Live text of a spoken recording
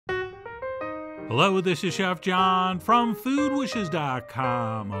Hello, this is Chef John from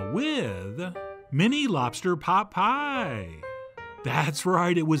foodwishes.com with mini lobster pot pie. That's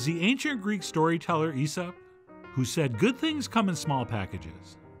right, it was the ancient Greek storyteller Aesop who said good things come in small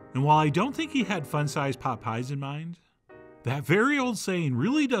packages. And while I don't think he had fun-sized pot pies in mind, that very old saying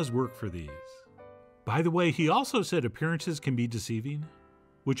really does work for these. By the way, he also said appearances can be deceiving,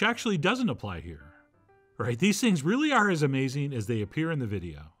 which actually doesn't apply here. Right, these things really are as amazing as they appear in the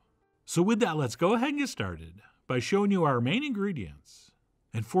video. So with that, let's go ahead and get started by showing you our main ingredients.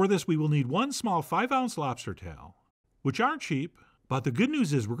 And for this, we will need one small 5-ounce lobster tail, which aren't cheap, but the good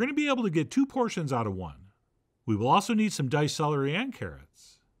news is we're going to be able to get 2 portions out of 1. We will also need some diced celery and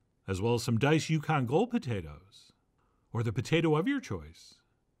carrots, as well as some diced Yukon Gold potatoes, or the potato of your choice.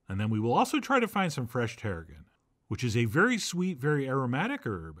 And then we will also try to find some fresh tarragon, which is a very sweet, very aromatic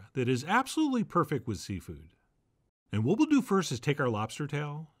herb that is absolutely perfect with seafood. And what we'll do first is take our lobster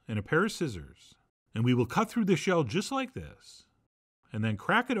tail and a pair of scissors, and we will cut through the shell just like this, and then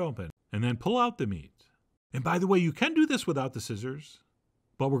crack it open, and then pull out the meat. And by the way, you can do this without the scissors,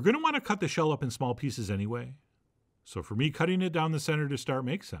 but we're going to want to cut the shell up in small pieces anyway. So for me, cutting it down the center to start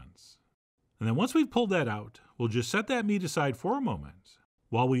makes sense. And then once we've pulled that out, we'll just set that meat aside for a moment,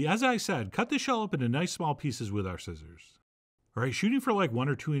 while we, as I said, cut the shell up into nice small pieces with our scissors. All right, shooting for like 1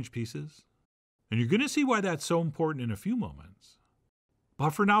 or 2 inch pieces. And you're going to see why that's so important in a few moments.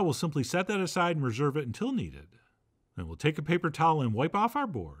 But for now, we'll simply set that aside and reserve it until needed. And we'll take a paper towel and wipe off our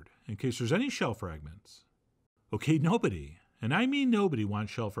board in case there's any shell fragments. Okay, nobody, and I mean nobody,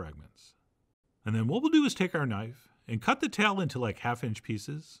 wants shell fragments. And then what we'll do is take our knife and cut the tail into like 1/2 inch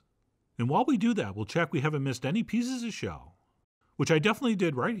pieces. And while we do that, we'll check we haven't missed any pieces of shell, which I definitely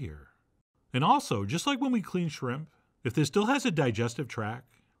did right here. And also, just like when we clean shrimp, if this still has a digestive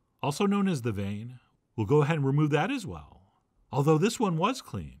tract, also known as the vein, we'll go ahead and remove that as well. Although this one was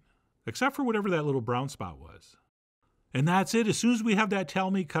clean, except for whatever that little brown spot was. And that's it. As soon as we have that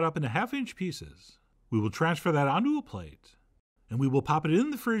tail meat cut up into 1/2 inch pieces, we will transfer that onto a plate, and we will pop it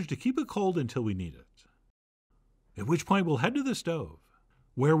in the fridge to keep it cold until we need it. At which point we'll head to the stove,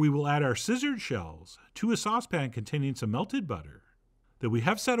 where we will add our scissored shells to a saucepan containing some melted butter that we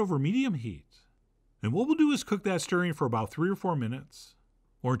have set over medium heat. And what we'll do is cook that stirring for about 3 or 4 minutes,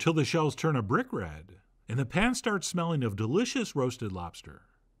 or until the shells turn a brick red and the pan starts smelling of delicious roasted lobster.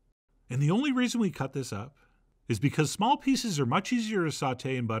 And the only reason we cut this up is because small pieces are much easier to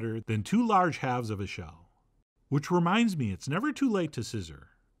saute in butter than 2 large halves of a shell. Which reminds me, it's never too late to scissor.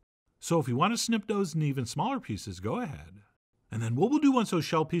 So if you want to snip those in even smaller pieces, go ahead. And then what we'll do once those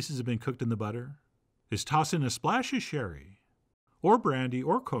shell pieces have been cooked in the butter is toss in a splash of sherry, or brandy,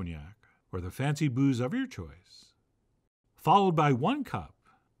 or cognac, or the fancy booze of your choice, followed by 1 cup,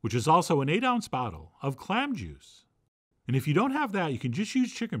 which is also an 8-ounce bottle, of clam juice. And if you don't have that, you can just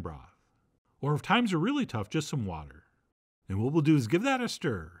use chicken broth, or if times are really tough, just some water. And what we'll do is give that a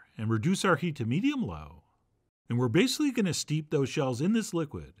stir and reduce our heat to medium-low. And we're basically going to steep those shells in this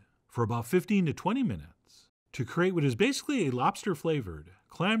liquid for about 15 to 20 minutes to create what is basically a lobster-flavored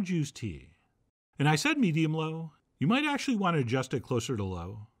clam juice tea. And I said medium-low. You might actually want to adjust it closer to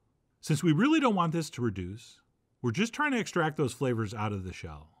low. Since we really don't want this to reduce, we're just trying to extract those flavors out of the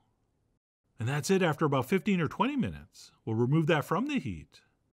shell. And that's it. After about 15 or 20 minutes, we'll remove that from the heat,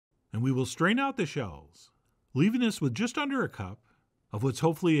 and we will strain out the shells, leaving us with just under a cup of what's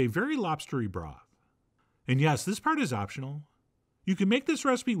hopefully a very lobstery broth. And yes, this part is optional. You can make this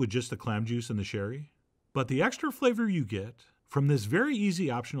recipe with just the clam juice and the sherry, but the extra flavor you get from this very easy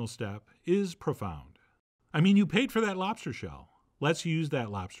optional step is profound. I mean, you paid for that lobster shell. Let's use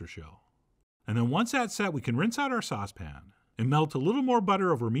that lobster shell. And then once that's set, we can rinse out our saucepan and melt a little more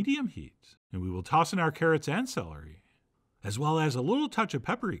butter over medium heat. And we will toss in our carrots and celery, as well as a little touch of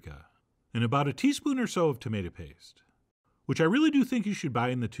paprika and about a teaspoon or so of tomato paste, which I really do think you should buy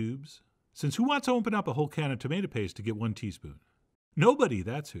in the tubes, since who wants to open up a whole can of tomato paste to get 1 teaspoon? Nobody,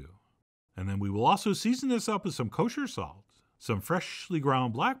 that's who. And then we will also season this up with some kosher salt, some freshly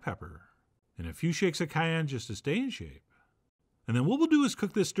ground black pepper, and a few shakes of cayenne just to stay in shape. And then what we'll do is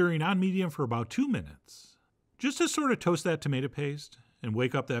cook this stirring on medium for about 2 minutes, just to sort of toast that tomato paste and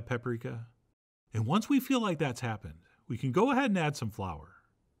wake up that paprika. And once we feel like that's happened, we can go ahead and add some flour.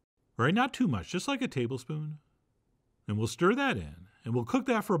 Right, not too much, just like a tablespoon. And we'll stir that in, and we'll cook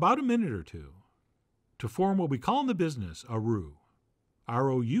that for about a minute or 2 to form what we call in the business a roux,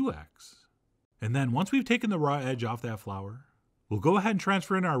 R-O-U-X. And then once we've taken the raw edge off that flour, we'll go ahead and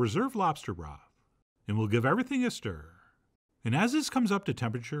transfer in our reserved lobster broth, and we'll give everything a stir. And as this comes up to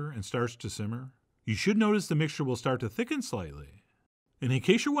temperature and starts to simmer, you should notice the mixture will start to thicken slightly. And in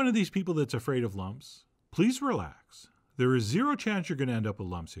case you're one of these people that's afraid of lumps, please relax. There is 0 chance you're going to end up with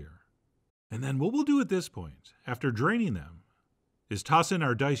lumps here. And then what we'll do at this point, after draining them, is toss in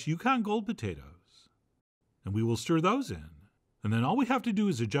our diced Yukon Gold potatoes. And we will stir those in. And then all we have to do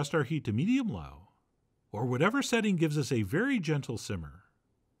is adjust our heat to medium-low, or whatever setting gives us a very gentle simmer.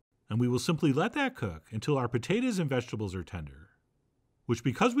 And we will simply let that cook until our potatoes and vegetables are tender, which,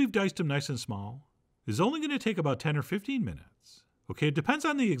 because we've diced them nice and small, is only going to take about 10 or 15 minutes. Okay, it depends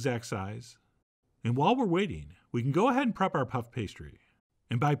on the exact size. And while we're waiting, we can go ahead and prep our puff pastry.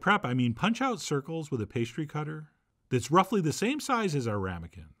 And by prep, I mean punch out circles with a pastry cutter that's roughly the same size as our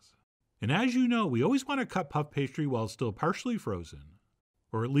ramekins. And as you know, we always want to cut puff pastry while it's still partially frozen,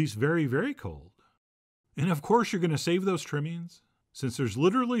 or at least very, very cold. And of course, you're going to save those trimmings, since there's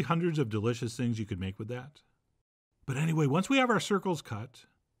literally hundreds of delicious things you could make with that. But anyway, once we have our circles cut,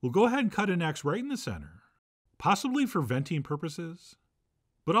 we'll go ahead and cut an X right in the center, possibly for venting purposes,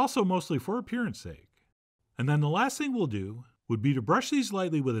 but also mostly for appearance sake. And then the last thing we'll do would be to brush these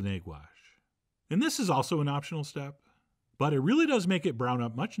lightly with an egg wash. And this is also an optional step, but it really does make it brown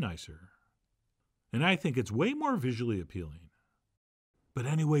up much nicer. And I think it's way more visually appealing. But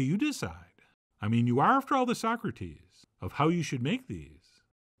anyway, you decide. I mean, you are, after all, the Socrates of how you should make these.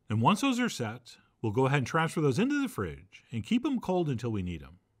 And once those are set, we'll go ahead and transfer those into the fridge and keep them cold until we need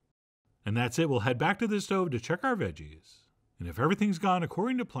them. And that's it. We'll head back to the stove to check our veggies. And if everything's gone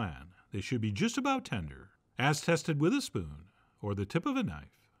according to plan, they should be just about tender, as tested with a spoon or the tip of a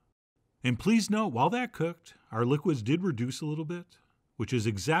knife. And please note, while that cooked, our liquids did reduce a little bit, which is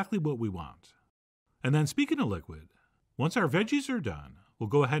exactly what we want. And then, speaking of liquid, once our veggies are done, we'll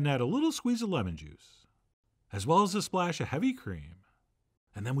go ahead and add a little squeeze of lemon juice, as well as a splash of heavy cream.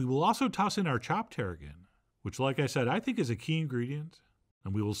 And then we will also toss in our chopped tarragon, which, like I said, I think is a key ingredient.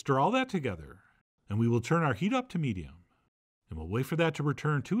 And we will stir all that together, and we will turn our heat up to medium. And we'll wait for that to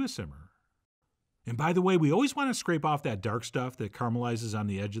return to a simmer. And by the way, we always want to scrape off that dark stuff that caramelizes on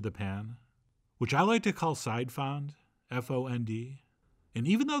the edge of the pan, which I like to call side fond, F-O-N-D. And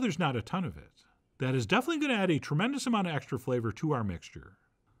even though there's not a ton of it, that is definitely going to add a tremendous amount of extra flavor to our mixture.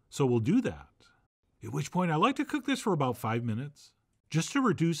 So we'll do that. At which point I like to cook this for about 5 minutes, just to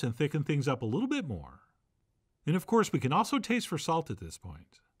reduce and thicken things up a little bit more. And of course, we can also taste for salt at this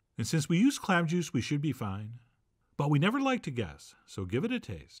point. And since we use clam juice, we should be fine. But we never like to guess, so give it a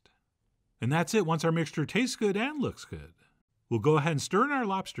taste. And that's it. Once our mixture tastes good and looks good, we'll go ahead and stir in our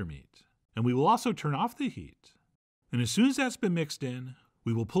lobster meat. And we will also turn off the heat. And as soon as that's been mixed in,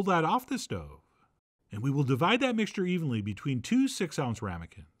 we will pull that off the stove. And we will divide that mixture evenly between 2 6-ounce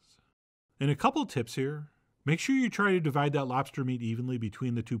ramekins. And a couple tips here. Make sure you try to divide that lobster meat evenly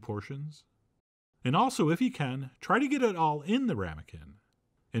between the 2 portions. And also, if you can, try to get it all in the ramekin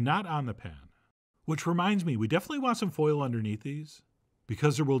and not on the pan. Which reminds me, we definitely want some foil underneath these,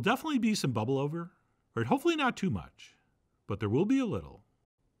 because there will definitely be some bubble over, right? Hopefully not too much, but there will be a little.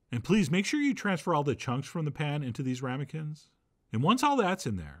 And please make sure you transfer all the chunks from the pan into these ramekins. And once all that's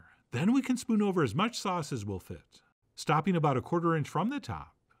in there, then we can spoon over as much sauce as will fit, stopping about 1/4 inch from the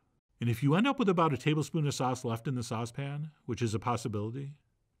top. And if you end up with about a tablespoon of sauce left in the saucepan, which is a possibility,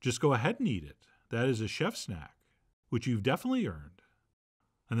 just go ahead and eat it. That is a chef's snack, which you've definitely earned.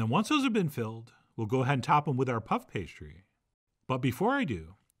 And then once those have been filled, we'll go ahead and top them with our puff pastry. But before I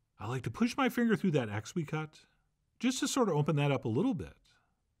do, I like to push my finger through that X we cut, just to sort of open that up a little bit.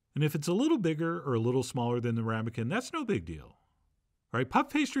 And if it's a little bigger or a little smaller than the ramekin, that's no big deal. All right, puff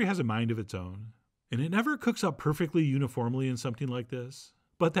pastry has a mind of its own, and it never cooks up perfectly uniformly in something like this,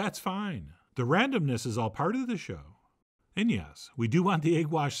 but that's fine. The randomness is all part of the show. And yes, we do want the egg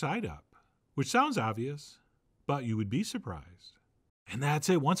wash side up, which sounds obvious, but you would be surprised. And that's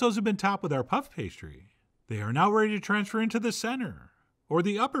it. Once those have been topped with our puff pastry, they are now ready to transfer into the center, or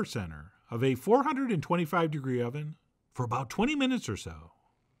the upper center, of a 425-degree oven for about 20 minutes or so,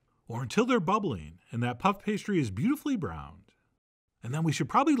 or until they're bubbling and that puff pastry is beautifully browned. And then we should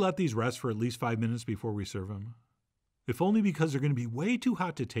probably let these rest for at least 5 minutes before we serve them, if only because they're going to be way too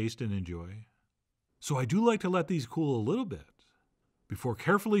hot to taste and enjoy. So I do like to let these cool a little bit before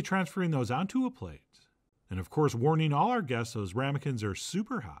carefully transferring those onto a plate. And of course, warning all our guests those ramekins are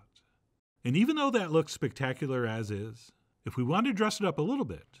super hot. And even though that looks spectacular as is, if we want to dress it up a little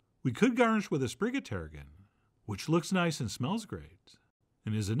bit, we could garnish with a sprig of tarragon, which looks nice and smells great,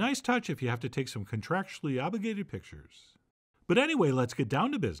 and is a nice touch if you have to take some contractually obligated pictures. But anyway, let's get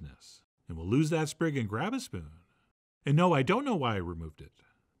down to business, and we'll lose that sprig and grab a spoon. And no, I don't know why I removed it.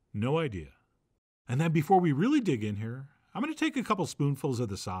 No idea. And then before we really dig in here, I'm going to take a couple spoonfuls of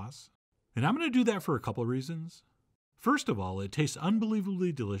the sauce. And I'm going to do that for a couple reasons. First of all, it tastes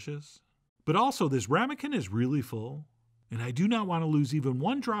unbelievably delicious. But also, this ramekin is really full. And I do not want to lose even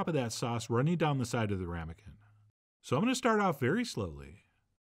one drop of that sauce running down the side of the ramekin. So I'm going to start off very slowly.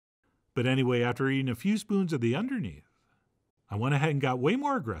 But anyway, after eating a few spoons of the underneath, I went ahead and got way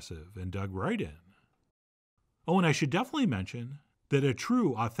more aggressive and dug right in. Oh, and I should definitely mention that a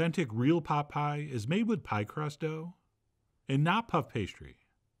true, authentic, real pot pie is made with pie crust dough and not puff pastry,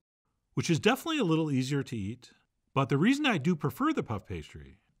 which is definitely a little easier to eat. But the reason I do prefer the puff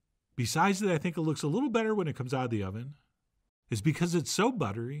pastry, besides that I think it looks a little better when it comes out of the oven, is because it's so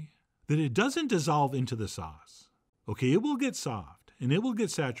buttery that it doesn't dissolve into the sauce. Okay, it will get soft and it will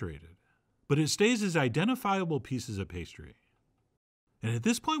get saturated, but it stays as identifiable pieces of pastry. And at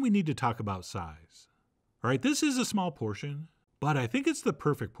this point, we need to talk about size. All right, this is a small portion, but I think it's the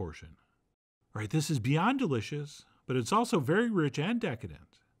perfect portion. All right, this is beyond delicious, but it's also very rich and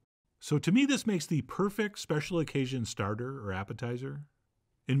decadent. So to me, this makes the perfect special occasion starter or appetizer.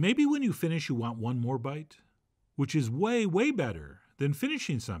 And maybe when you finish, you want one more bite, which is way, way better than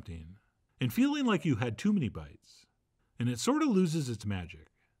finishing something and feeling like you had too many bites. And it sort of loses its magic.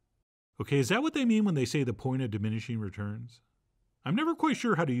 Okay, is that what they mean when they say the point of diminishing returns? I'm never quite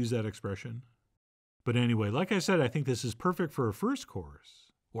sure how to use that expression. But anyway, like I said, I think this is perfect for a first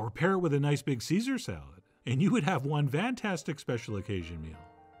course, or pair it with a nice big Caesar salad, and you would have one fantastic special occasion meal.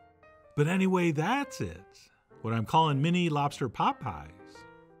 But anyway, that's it. What I'm calling mini lobster pot pies.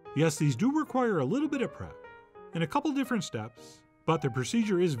 Yes, these do require a little bit of prep and a couple different steps, but the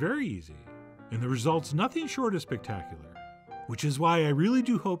procedure is very easy, and the result's nothing short of spectacular, which is why I really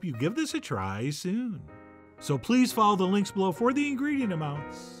do hope you give this a try soon. So please follow the links below for the ingredient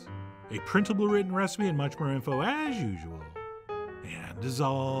amounts, a printable written recipe, and much more info as usual. And as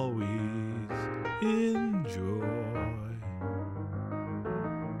always, enjoy.